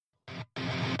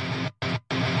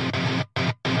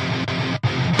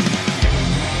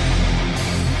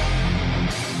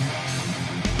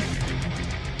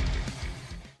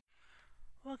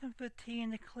the T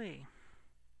and the Clee.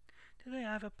 Today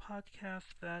I have a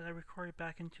podcast that I recorded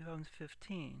back in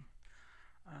 2015.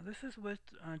 This is with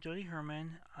Jody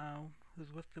Herman,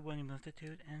 who's with the Williams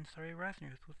Institute, and Sari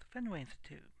Rasner, who's with the Fenway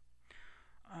Institute.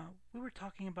 We were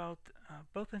talking about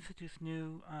both institutes'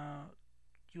 new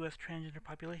U.S. Transgender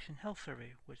Population Health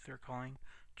Survey, which they're calling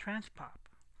TransPop.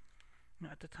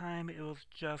 At the time, it was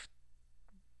just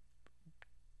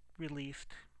released.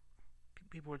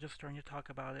 People were just starting to talk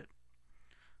about it.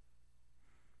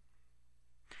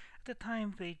 At the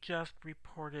time, they just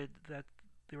reported that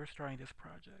they were starting this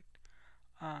project.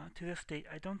 To this date,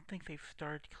 I don't think they've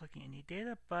started collecting any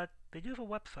data, but they do have a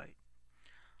website.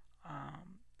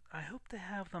 I hope to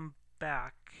have them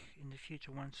back in the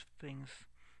future once things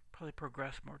probably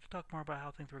progress more, to talk more about how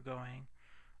things were going,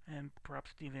 and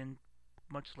perhaps even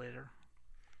much later,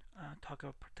 talk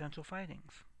about potential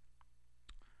findings.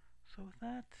 So with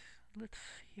that, let's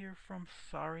hear from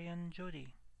Sari and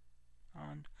Jody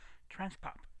on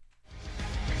TransPop.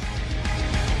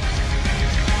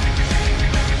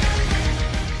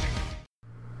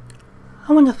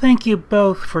 I want to thank you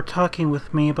both for talking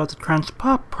with me about the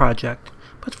TransPop project.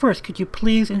 But first, could you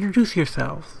please introduce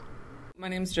yourselves? My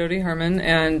name is Jody Herman,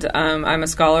 and I'm a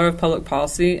scholar of public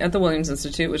policy at the Williams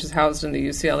Institute, which is housed in the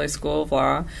UCLA School of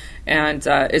Law. And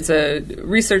it's a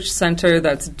research center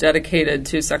that's dedicated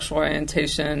to sexual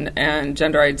orientation and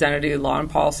gender identity law and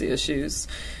policy issues.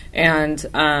 And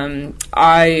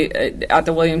I, at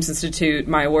the Williams Institute,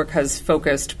 my work has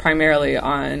focused primarily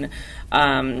on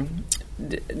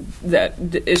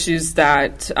the issues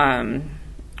that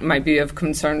might be of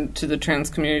concern to the trans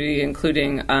community,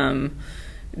 including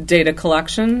data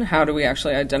collection. How do we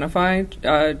actually identify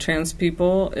trans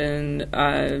people in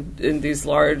these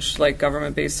large,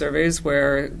 government-based surveys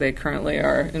where they currently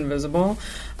are invisible?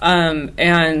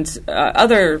 And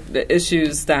other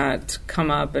issues that come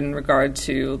up in regard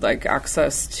to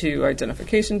access to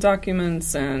identification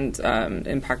documents and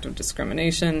impact of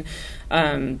discrimination.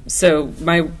 So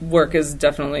my work is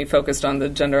definitely focused on the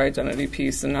gender identity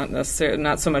piece and not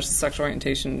so much the sexual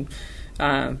orientation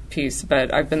piece.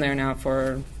 But I've been there now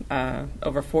for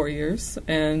over 4 years,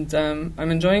 and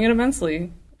I'm enjoying it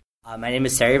immensely. My name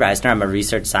is Sari Reisner. I'm a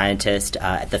research scientist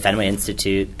at the Fenway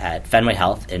Institute at Fenway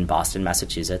Health in Boston,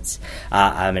 Massachusetts.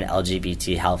 I'm an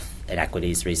LGBT health and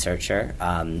equities researcher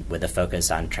with a focus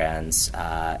on trans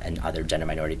and other gender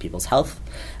minority people's health.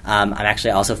 I'm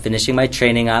actually also finishing my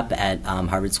training up at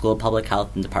Harvard School of Public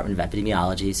Health and Department of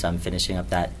Epidemiology, so I'm finishing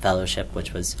up that fellowship,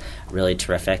 which was really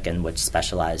terrific and which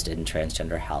specialized in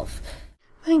transgender health.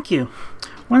 Thank you.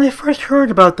 When I first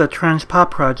heard about the TransPop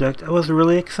project, I was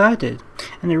really excited,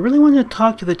 and I really wanted to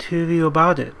talk to the two of you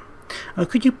about it.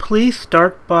 Could you please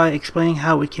start by explaining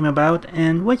how it came about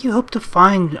and what you hope to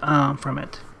find from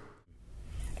it?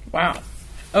 Wow.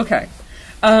 Okay.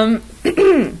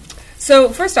 So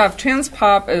first off,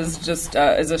 TransPop is just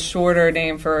is a shorter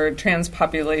name for Trans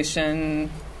Population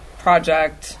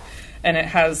Project, and it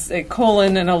has a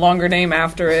colon and a longer name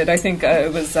after it. I think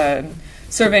it was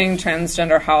Surveying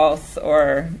Transgender Health,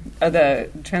 or the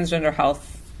Transgender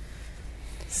Health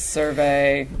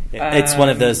Survey. It's one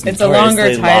of those it's a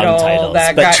longer title, long titles,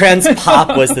 but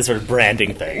TransPop was the sort of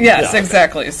branding thing. Yes,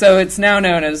 exactly. So it's now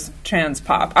known as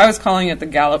TransPop. I was calling it the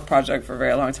Gallup Project for a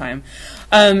very long time.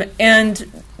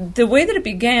 And the way that it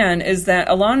began is that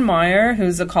Alon Meyer,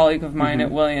 who's a colleague of mine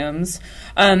at Williams,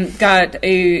 got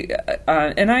a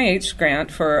NIH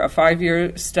grant for a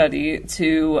 5-year study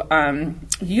to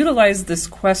utilize this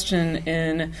question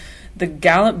in the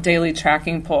Gallup Daily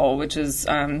Tracking Poll, which is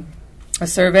a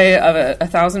survey of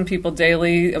 1,000 people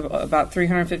daily, about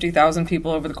 350,000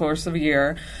 people over the course of a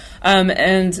year.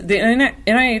 And the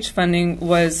NIH funding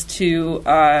was to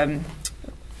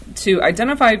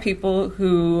identify people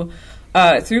who,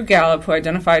 through Gallup, who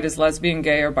identified as lesbian,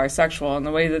 gay, or bisexual. And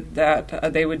the way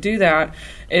that they would do that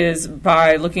is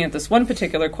by looking at this one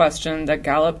particular question that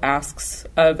Gallup asks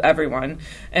of everyone.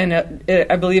 And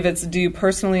I believe it's, do you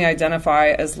personally identify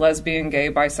as lesbian,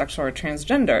 gay, bisexual, or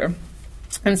transgender?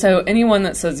 And so anyone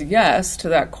that says yes to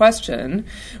that question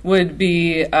would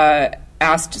be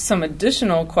asked some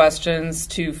additional questions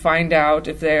to find out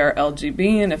if they are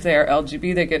LGB, and if they are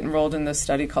LGB, they get enrolled in this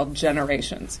study called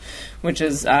Generations, which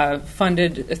is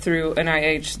funded through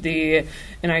NIH, the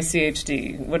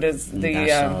NICHD. What is the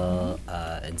National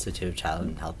Institute of Child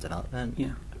and Health Development?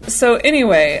 Yeah. So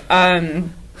anyway.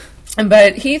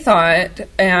 But he thought,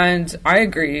 and I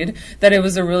agreed, that it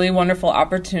was a really wonderful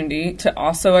opportunity to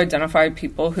also identify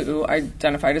people who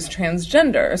identified as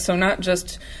transgender. So not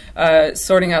just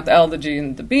sorting out the L, the G,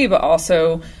 and the B, but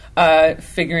also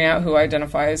figuring out who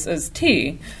identifies as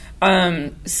T.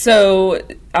 But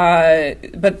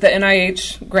the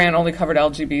NIH grant only covered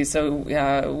LGB,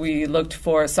 so we looked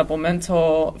for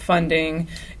supplemental funding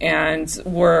and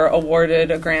were awarded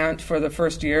a grant for the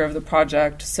first year of the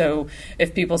project. So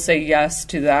if people say yes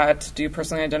to that, do you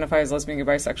personally identify as lesbian, gay,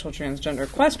 bisexual, transgender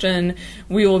question,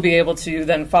 we will be able to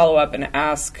then follow up and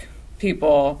ask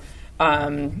people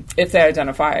if they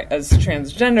identify as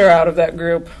transgender out of that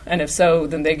group, and if so,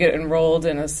 then they get enrolled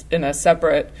in a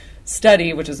separate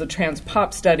study, which is a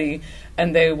TransPop study,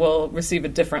 and they will receive a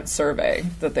different survey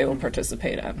that they will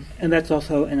participate in. And that's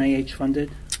also NIH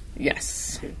funded?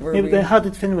 Yes. Then how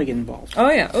did Fenway get involved? Oh,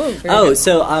 yeah. Well,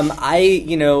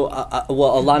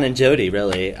 Alon and Jody,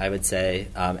 really, I would say,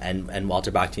 and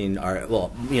Walter Bakhtin are,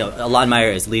 Alon Meyer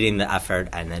is leading the effort,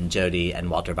 and then Jody and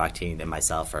Walter Bakhtin and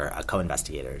myself are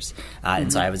co-investigators.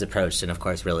 And so I was approached and, of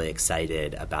course, really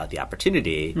excited about the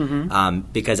opportunity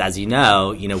because, as you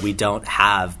know, we don't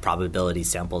have probability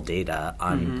sample data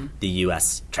on the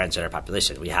U.S. transgender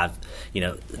population. We have,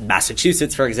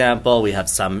 Massachusetts, for example. We have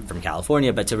some from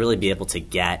California, but to really be able to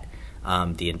get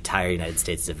the entire United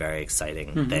States is a very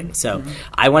exciting thing. So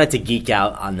I wanted to geek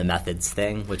out on the methods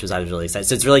thing, which I was really excited.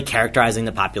 So it's really characterizing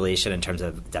the population in terms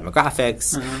of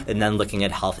demographics, and then looking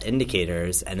at health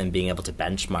indicators, and then being able to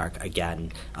benchmark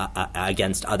again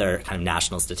against other kind of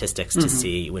national statistics to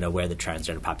see where the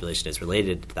transgender population is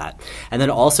related to that. And then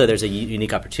also there's a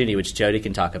unique opportunity, which Jody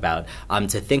can talk about,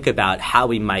 to think about how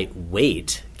we might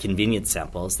weight convenience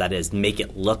samples, that is, make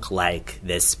it look like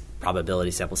this probability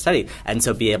sample study, and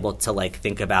so be able to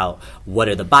think about what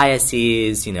are the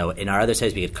biases. In our other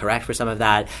studies we could correct for some of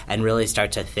that, and really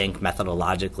start to think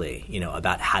methodologically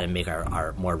about how to make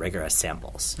our more rigorous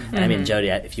samples. And I mean, Jody,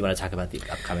 if you want to talk about the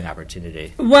upcoming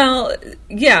opportunity. Well,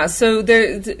 yeah, so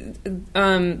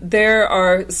there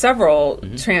are several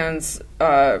trans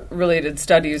related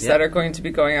studies that are going to be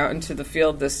going out into the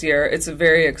field this year. It's a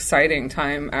very exciting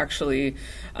time, actually,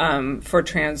 for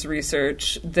trans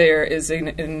research. There is an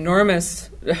enormous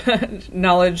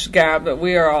knowledge gap that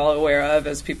we are all aware of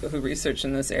as people who research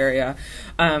in this area,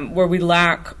 where we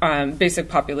lack basic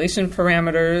population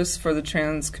parameters for the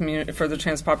trans community, for the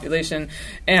trans population,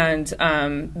 and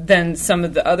then some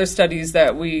of the other studies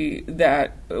that we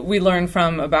learn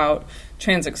from about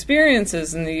trans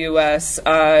experiences in the U.S.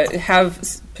 Have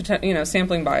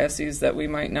sampling biases that we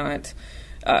might not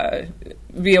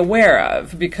be aware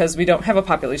of because we don't have a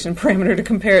population parameter to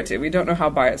compare it to. We don't know how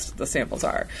biased the samples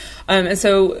are. And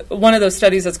so one of those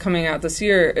studies that's coming out this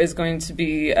year is going to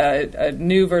be a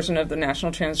new version of the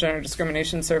National Transgender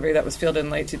Discrimination Survey that was fielded in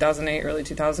late 2008, early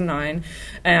 2009.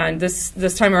 And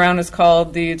this time around is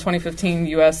called the 2015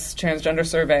 U.S. Transgender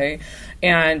Survey.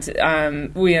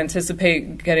 And we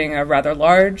anticipate getting a rather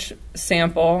large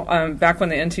sample. Back when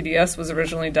the NTDS was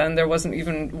originally done, there wasn't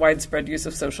even widespread use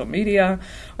of social media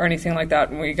or anything like that,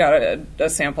 and we got a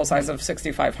sample size of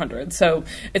 6,500. So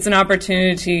it's an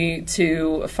opportunity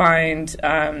to find,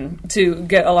 to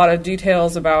get a lot of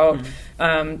details about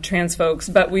trans folks,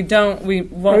 but we won't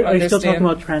understand. Are you still talking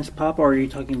about TransPop, or are you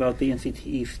talking about the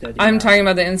NCTE study? I'm talking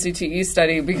about the NCTE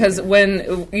study because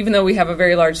even though we have a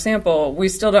very large sample, we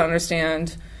still don't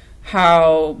understand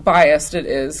how biased it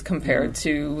is compared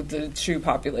to the true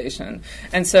population.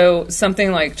 And so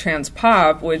something like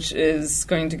TransPop, which is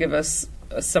going to give us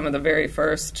some of the very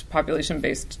first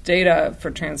population-based data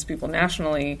for trans people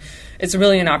nationally, it's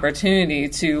really an opportunity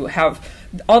to have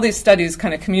all these studies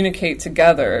kind of communicate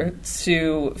together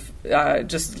to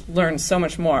just learn so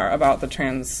much more about the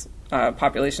trans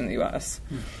population in the U.S.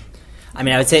 I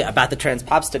mean, I would say about the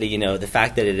TransPop study, the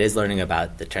fact that it is learning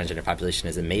about the transgender population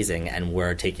is amazing, and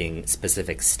we're taking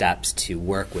specific steps to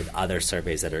work with other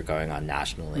surveys that are going on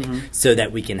nationally so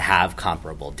that we can have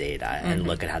comparable data and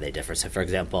look at how they differ. So, for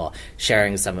example,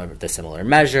 sharing some of the similar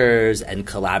measures and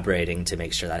collaborating to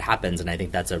make sure that happens. And I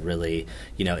think that's a really,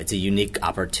 it's a unique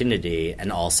opportunity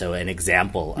and also an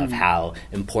example of how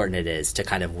important it is to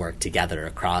kind of work together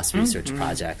across research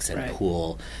projects and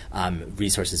pool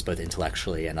resources both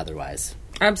intellectually and otherwise.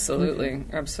 Absolutely.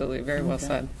 Very well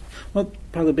said. Well,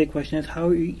 probably the big question is how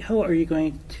are you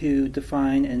going to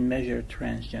define and measure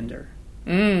transgender?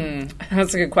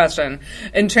 That's a good question.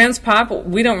 In TransPop,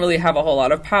 we don't really have a whole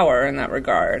lot of power in that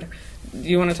regard. Do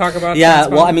you want to talk about? Yeah, TransPop?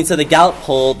 well, I mean, so the Gallup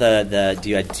poll, the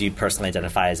do you personally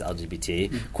identify as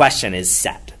LGBT question is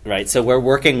set. right? So we're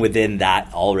working within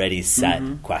that already set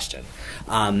question.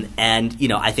 And,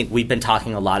 I think we've been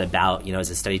talking a lot about, as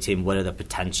a study team, what are the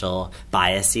potential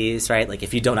biases, right? Like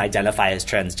if you don't identify as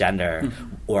transgender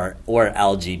or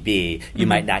LGB, you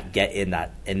might not get in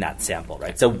that sample,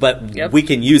 right? So, but we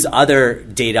can use other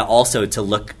data also to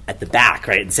look at the back,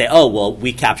 right, and say, oh, well,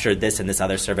 we captured this in this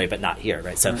other survey, but not here,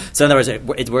 right? So in other words,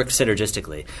 it works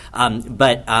synergistically.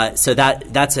 So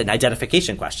that's an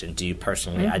identification question. Do you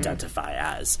personally identify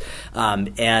as?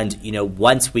 And,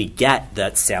 once we get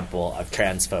that sample of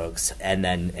trans folks and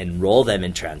then enroll them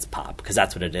in TransPop, because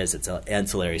that's what it is, it's an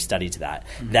ancillary study to that,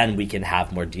 then we can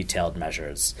have more detailed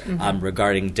measures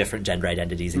regarding different gender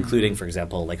identities, including, for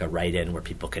example, like a write-in where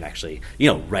people can actually,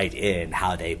 write in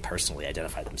how they personally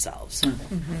identify themselves.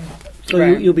 So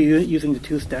you'll be using the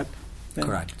two-step? Then?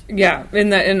 Correct. Yeah,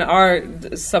 in our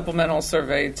supplemental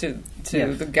survey to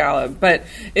the Gallup, but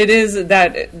it is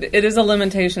a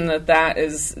limitation that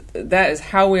is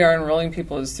how we are enrolling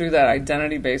people is through that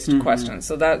identity-based question.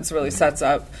 So that's really sets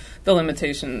up the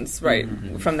limitations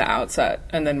from the outset,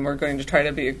 and then we're going to try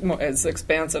to be as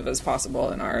expansive as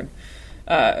possible in our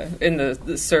in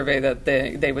the survey that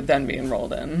they would then be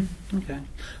enrolled in. Okay,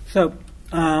 so.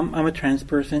 I'm a trans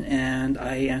person, and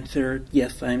I answered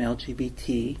yes, I'm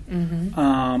LGBT.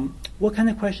 What kind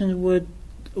of questions would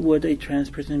a trans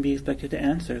person be expected to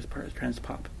answer as part of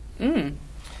TransPop?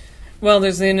 Well,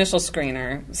 there's the initial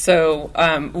screener. So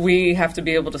we have to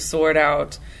be able to sort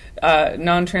out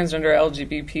non-transgender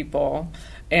LGBT people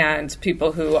and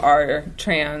people who are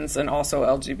trans and also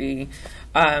LGBT.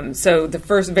 So the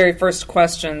very first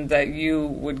question that you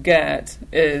would get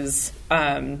is,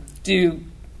 do you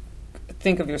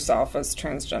think of yourself as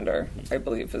transgender, I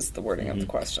believe is the wording of the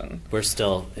question. We're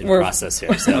still in process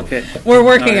here. So we're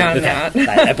working on that.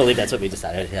 I believe that's what we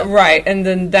decided. Yeah. Right, and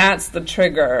then that's the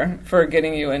trigger for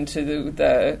getting you into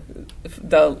the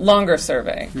longer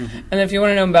survey. And if you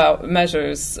want to know about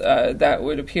measures that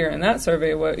would appear in that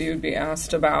survey, what you'd be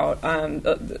asked about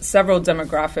several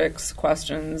demographics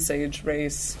questions, age,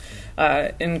 race,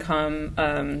 income,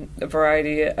 a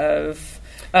variety of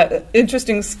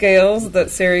interesting scales that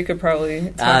Sari could probably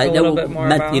talk a little bit more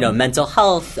about. Mental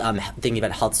health, thinking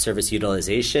about health service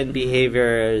utilization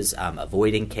behaviors,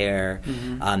 avoiding care,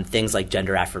 things like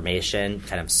gender affirmation,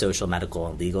 kind of social, medical,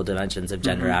 and legal dimensions of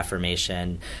gender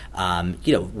affirmation.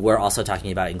 We're also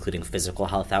talking about including physical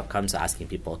health outcomes, asking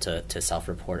people to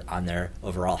self-report on their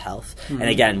overall health. And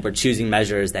again, we're choosing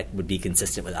measures that would be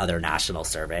consistent with other national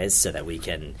surveys so that we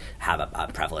can have a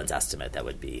prevalence estimate that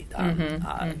would be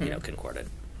concordant.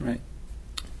 Right.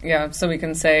 Yeah, so we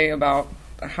can say about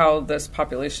how this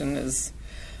population is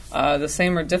the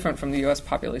same or different from the U.S.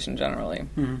 population generally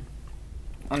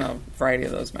on a variety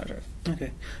of those measures.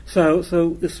 Okay.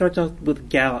 So it starts out with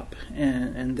Gallup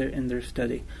and their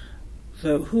study.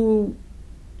 So who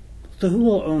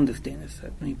will own this data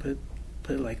set? Let me put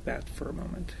it like that for a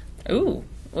moment. Ooh.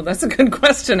 Well, that's a good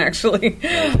question, actually.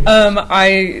 I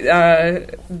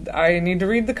need to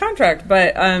read the contract,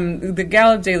 but the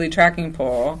Gallup Daily Tracking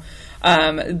Poll,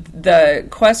 the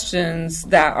questions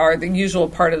that are the usual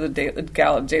part of the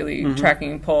Gallup Daily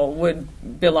Tracking Poll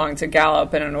would belong to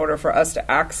Gallup, and in order for us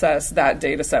to access that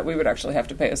data set, we would actually have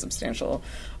to pay a substantial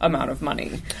amount of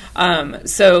money.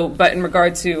 But in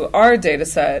regard to our data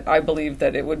set, I believe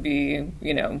that it would be,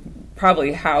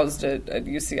 probably housed at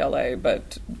UCLA,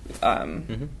 but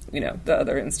the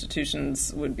other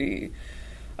institutions would be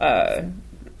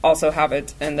also have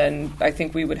it, and then I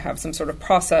think we would have some sort of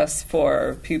process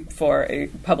for a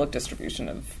public distribution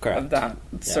of that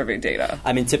survey data.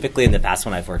 I mean, typically in the past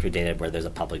when I've worked with data where there's a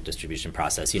public distribution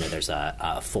process, there's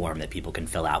a form that people can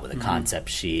fill out with a concept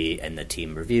sheet, and the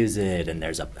team reviews it, and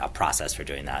there's a process for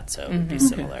doing that. So it would be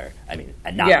similar. I mean,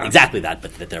 not exactly that,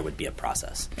 but that there would be a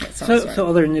process. So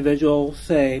other individuals,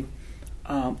 say,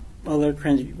 other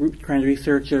trans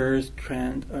researchers,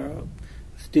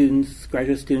 students,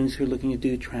 graduate students who are looking to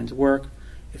do trans work,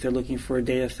 if they're looking for a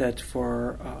data set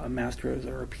for a master's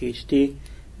or a PhD,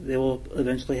 they will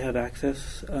eventually have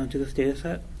access to this data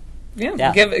set?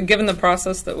 Yeah. Given the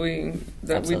process that we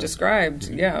described,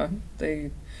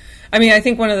 I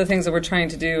think one of the things that we're trying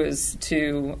to do is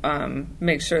to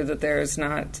make sure that there's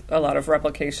not a lot of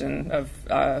replication of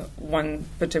one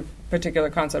particular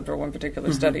concept or one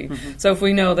particular study. So if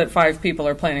we know that 5 people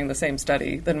are planning the same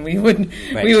study, then we would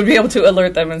be able to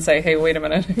alert them and say, hey, wait a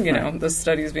minute, this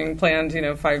study is being planned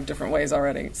 5 different ways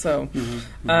already. So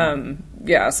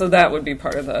so that would be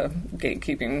part of the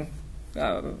gatekeeping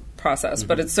process,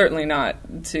 but it's certainly not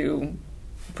to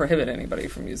prohibit anybody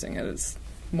from using it.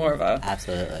 more of a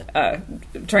absolutely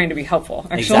trying to be helpful.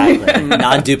 Actually, exactly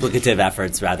non-duplicative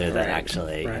efforts rather than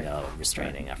actually Right.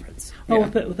 restraining efforts. Well,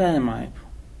 with that in mind,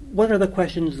 what are the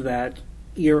questions that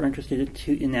you're interested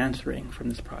in answering from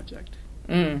this project?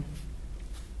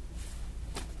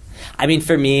 I mean,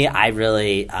 for me, I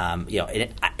really,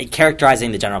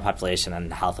 characterizing the general population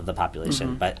and the health of the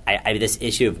population, but this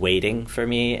issue of weighting for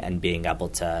me and being able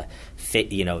to,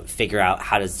 figure out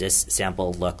how does this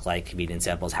sample look like convenience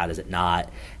samples, how does it not,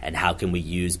 and how can we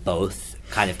use both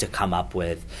kind of to come up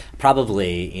with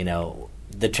probably,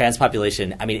 the trans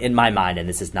population, I mean, in my mind, and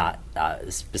this is not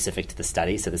specific to the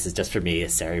study, so this is just for me,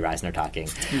 as Sari Reisner talking.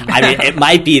 I mean, it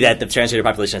might be that the transgender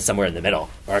population is somewhere in the middle,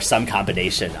 or some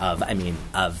combination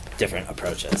of different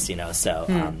approaches,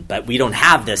 So, but we don't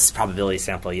have this probability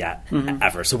sample yet,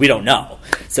 ever, so we don't know.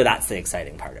 So that's the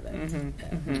exciting part of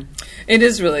it. It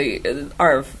is really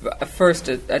our first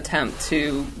attempt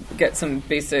to get some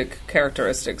basic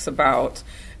characteristics about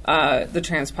the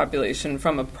trans population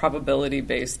from a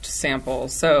probability-based sample.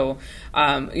 So,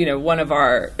 one of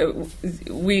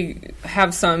we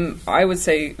have some, I would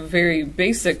say, very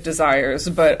basic desires,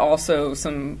 but also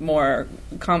some more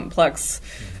complex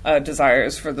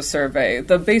desires for the survey.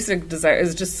 The basic desire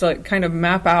is just to kind of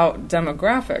map out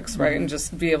demographics, right, and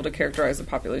just be able to characterize the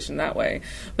population that way.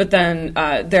 But then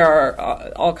there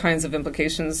are all kinds of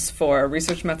implications for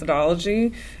research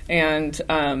methodology, and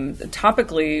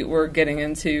topically we're getting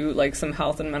into like some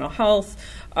health and mental health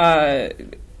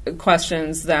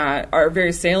questions that are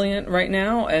very salient right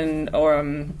now, and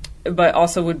but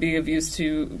also would be of use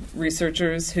to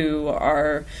researchers who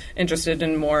are interested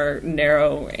in more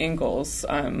narrow angles.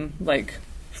 Like,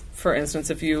 for instance,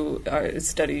 if you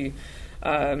study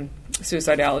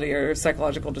suicidality or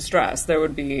psychological distress, there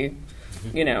would be,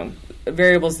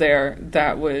 variables there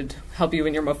that would help you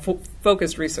in your more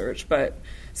focused research. But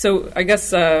so I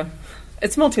guess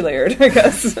it's multi-layered, I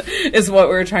guess, is what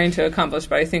we're trying to accomplish.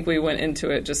 But I think we went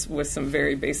into it just with some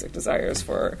very basic desires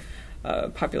for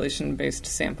population-based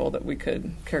sample that we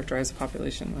could characterize a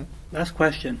population with. Last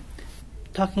question.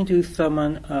 Talking to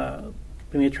someone,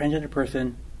 maybe a transgender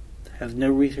person, has no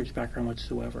research background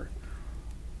whatsoever,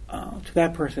 to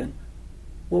that person,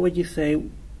 what would you say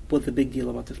was the big deal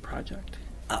about this project?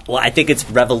 Well, I think it's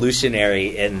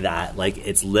revolutionary in that,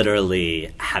 it's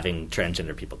literally having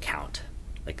transgender people count.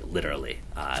 Literally,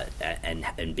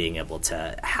 and being able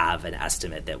to have an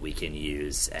estimate that we can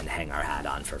use and hang our hat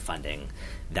on for funding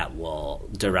that will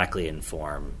directly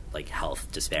inform health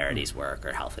disparities work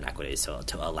or health inequities, so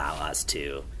to allow us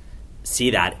to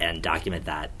see that and document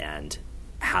that and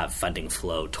have funding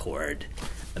flow toward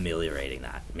ameliorating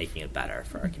that, making it better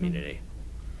for our community.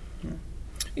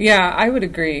 Yeah, I would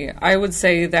agree. I would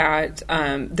say that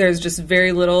there's just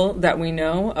very little that we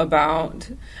know about.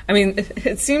 I mean,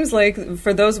 it seems like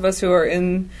for those of us who are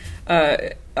in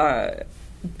the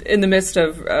midst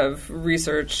of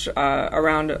research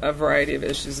around a variety of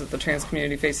issues that the trans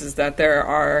community faces, that there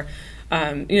are,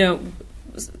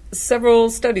 several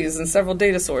studies and several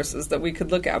data sources that we could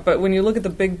look at. But when you look at the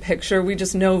big picture, we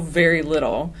just know very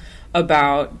little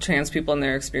about trans people and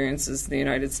their experiences in the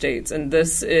United States. And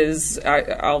this is,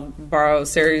 I'll borrow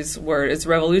Sari's word, it's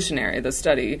revolutionary, the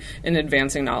study in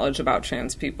advancing knowledge about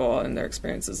trans people and their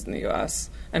experiences in the U.S.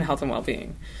 and health and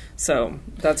well-being. So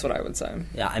that's what I would say.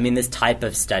 Yeah, I mean, this type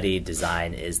of study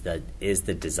design is the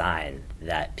design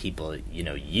that people,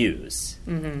 use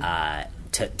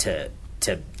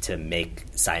to make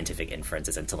scientific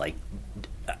inferences and to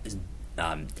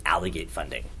allocate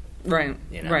funding. Right,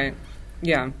 right.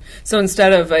 Yeah. So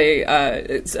instead of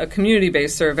it's a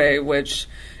community-based survey, which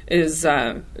is,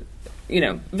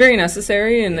 very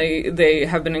necessary, and they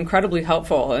have been incredibly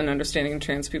helpful in understanding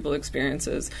trans people's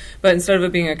experiences. But instead of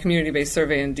it being a community-based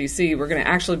survey in D.C., we're going to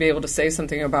actually be able to say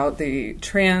something about the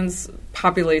trans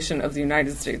population of the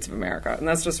United States of America, and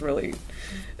that's just really,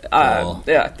 cool.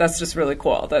 that's just really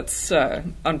cool. That's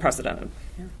unprecedented.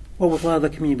 Well, with a lot of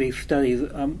the community-based studies,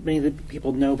 many of the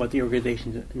people know about the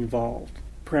organizations involved.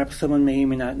 Perhaps someone may or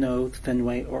may not know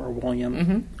Fenway or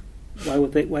William.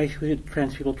 Why should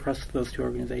trans people trust those two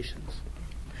organizations?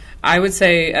 I would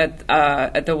say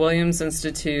at the Williams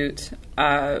Institute,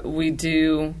 we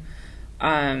do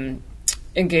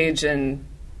engage in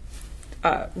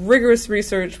rigorous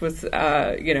research with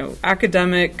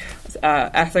academic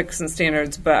ethics and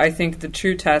standards. But I think the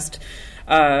true test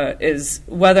is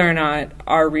whether or not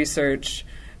our research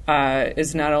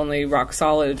is not only rock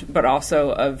solid, but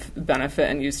also of benefit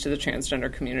and use to the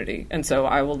transgender community. And so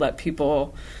I will let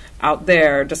people out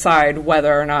there decide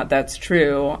whether or not that's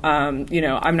true. I'm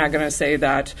not going to say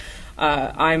that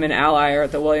I'm an ally, or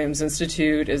at the Williams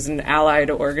Institute is an allied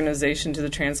organization to the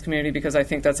trans community, because I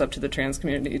think that's up to the trans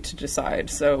community to decide.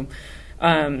 So,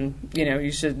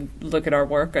 you should look at our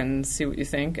work and see what you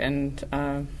think, and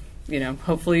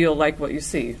hopefully you'll like what you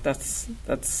see. That's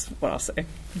what I'll say.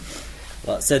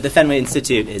 Well, so the Fenway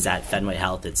Institute is at Fenway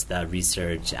Health. It's the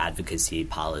Research, Advocacy,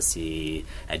 Policy,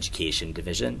 Education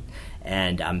Division.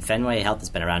 And Fenway Health has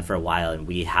been around for a while, and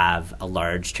we have a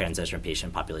large transgender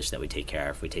patient population that we take care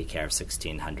of. We take care of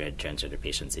 1,600 transgender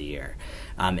patients a year.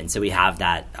 And so we have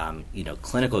that,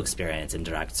 clinical experience and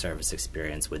direct service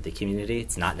experience with the community.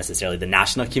 It's not necessarily the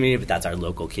national community, but that's our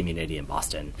local community in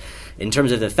Boston. In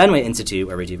terms of the Fenway Institute,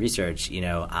 where we do research,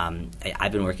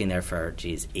 I've been working there for,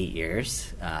 8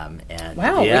 years. And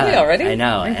wow, really already? I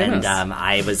know. And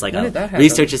I was like a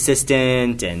research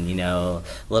assistant and,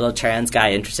 little trans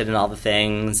guy interested in all the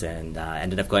things, and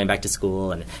ended up going back to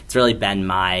school. And it's really been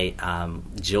my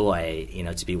joy,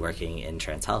 to be working in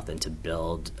trans health and to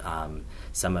build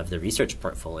some of the research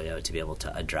portfolio to be able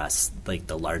to address like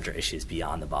the larger issues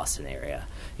beyond the Boston area.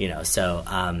 So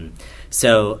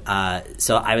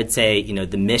I would say,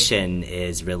 the mission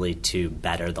is really to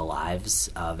better the lives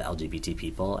of LGBT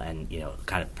people, and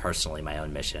kind of personally, my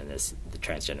own mission is the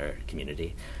transgender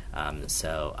community. I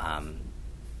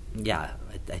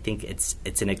think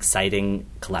it's an exciting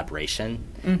collaboration.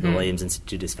 Mm-hmm. The Williams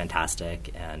Institute is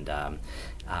fantastic, and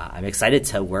I'm excited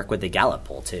to work with the Gallup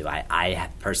poll too. I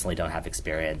personally don't have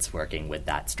experience working with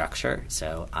that structure,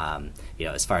 so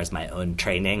as far as my own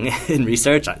training in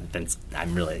research,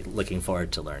 I'm really looking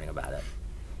forward to learning about it.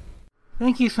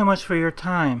 Thank you so much for your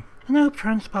time, and I hope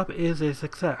TransPop is a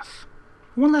success.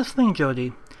 One last thing,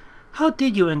 Jody. How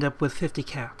did you end up with 50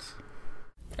 cats?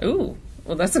 Ooh,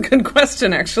 well, that's a good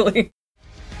question, actually.